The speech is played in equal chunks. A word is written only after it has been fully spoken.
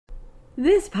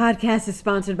This podcast is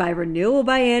sponsored by Renewal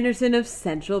by Andersen of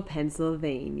Central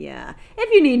Pennsylvania.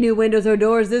 If you need new windows or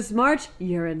doors this March,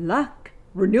 you're in luck.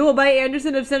 Renewal by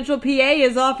Andersen of Central PA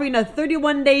is offering a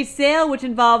 31-day sale which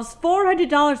involves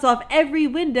 $400 off every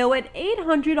window and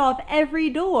 $800 off every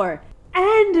door.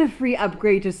 And a free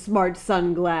upgrade to Smart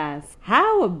Sunglass.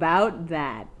 How about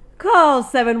that? Call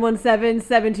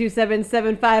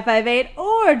 717-727-7558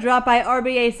 or drop by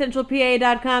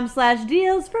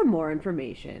rbacentralpa.com/deals for more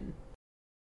information.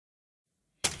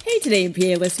 Hey Today in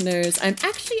PA listeners, I'm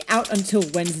actually out until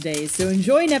Wednesday, so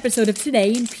enjoy an episode of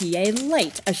Today in PA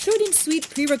Light, a short and sweet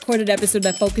pre-recorded episode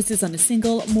that focuses on a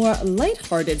single, more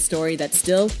lighthearted story that's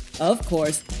still, of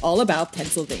course, all about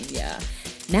Pennsylvania.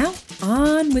 Now,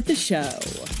 on with the show.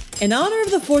 In honor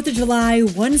of the 4th of July,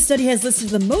 one study has listed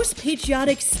the most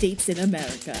patriotic states in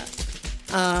America.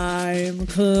 I'm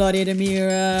Claudia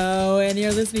DeMiro, and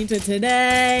you're listening to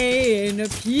Today in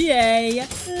PA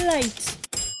Light.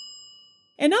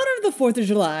 In honor of the 4th of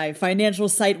July, financial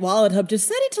site WalletHub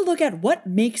decided to look at what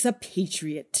makes a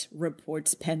patriot,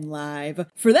 reports PennLive.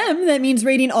 For them, that means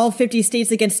rating all 50 states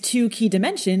against two key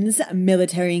dimensions,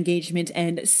 military engagement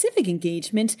and civic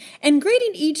engagement, and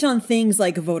grading each on things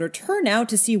like voter turnout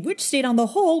to see which state on the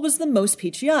whole was the most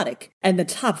patriotic. And the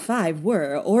top 5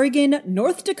 were Oregon,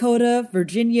 North Dakota,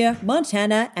 Virginia,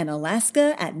 Montana, and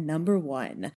Alaska at number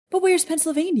 1. But where's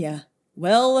Pennsylvania?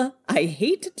 Well, I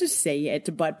hate to say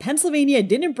it, but Pennsylvania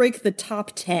didn't break the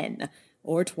top 10,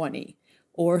 or 20,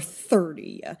 or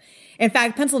 30. In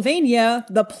fact, Pennsylvania,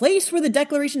 the place where the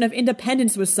Declaration of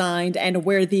Independence was signed and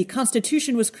where the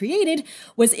Constitution was created,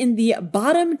 was in the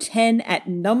bottom 10 at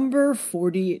number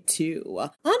 42.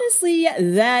 Honestly,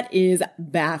 that is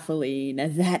baffling.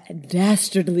 That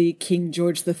dastardly King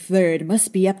George III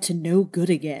must be up to no good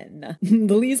again.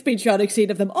 The least patriotic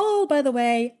state of them all, by the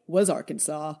way, was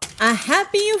Arkansas. A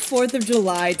happy 4th of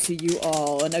July to you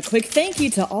all, and a quick thank you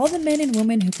to all the men and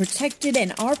women who protected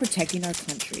and are protecting our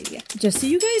country. Just so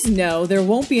you guys know, there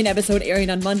won't be an episode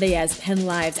airing on Monday as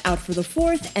PennLive's out for the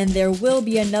 4th, and there will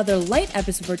be another light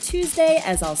episode for Tuesday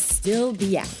as I'll still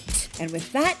be out. And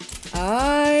with that,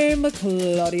 I'm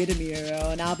Claudia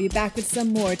DeMiro, and I'll be back with some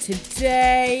more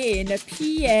Today in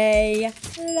PA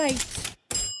Light.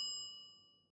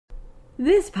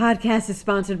 This podcast is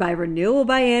sponsored by Renewal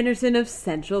by Andersen of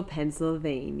Central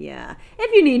Pennsylvania.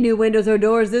 If you need new windows or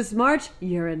doors this March,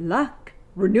 you're in luck.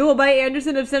 Renewal by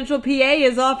Andersen of Central PA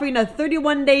is offering a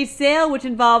 31-day sale which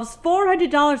involves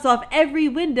 $400 off every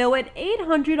window and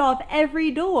 $800 off every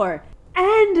door.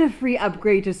 And a free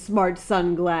upgrade to Smart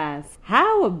Sunglass.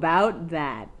 How about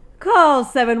that? Call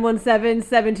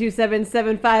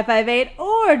 717-727-7558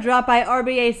 or drop by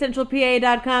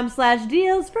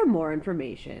rbacentralpa.com/deals for more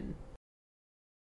information.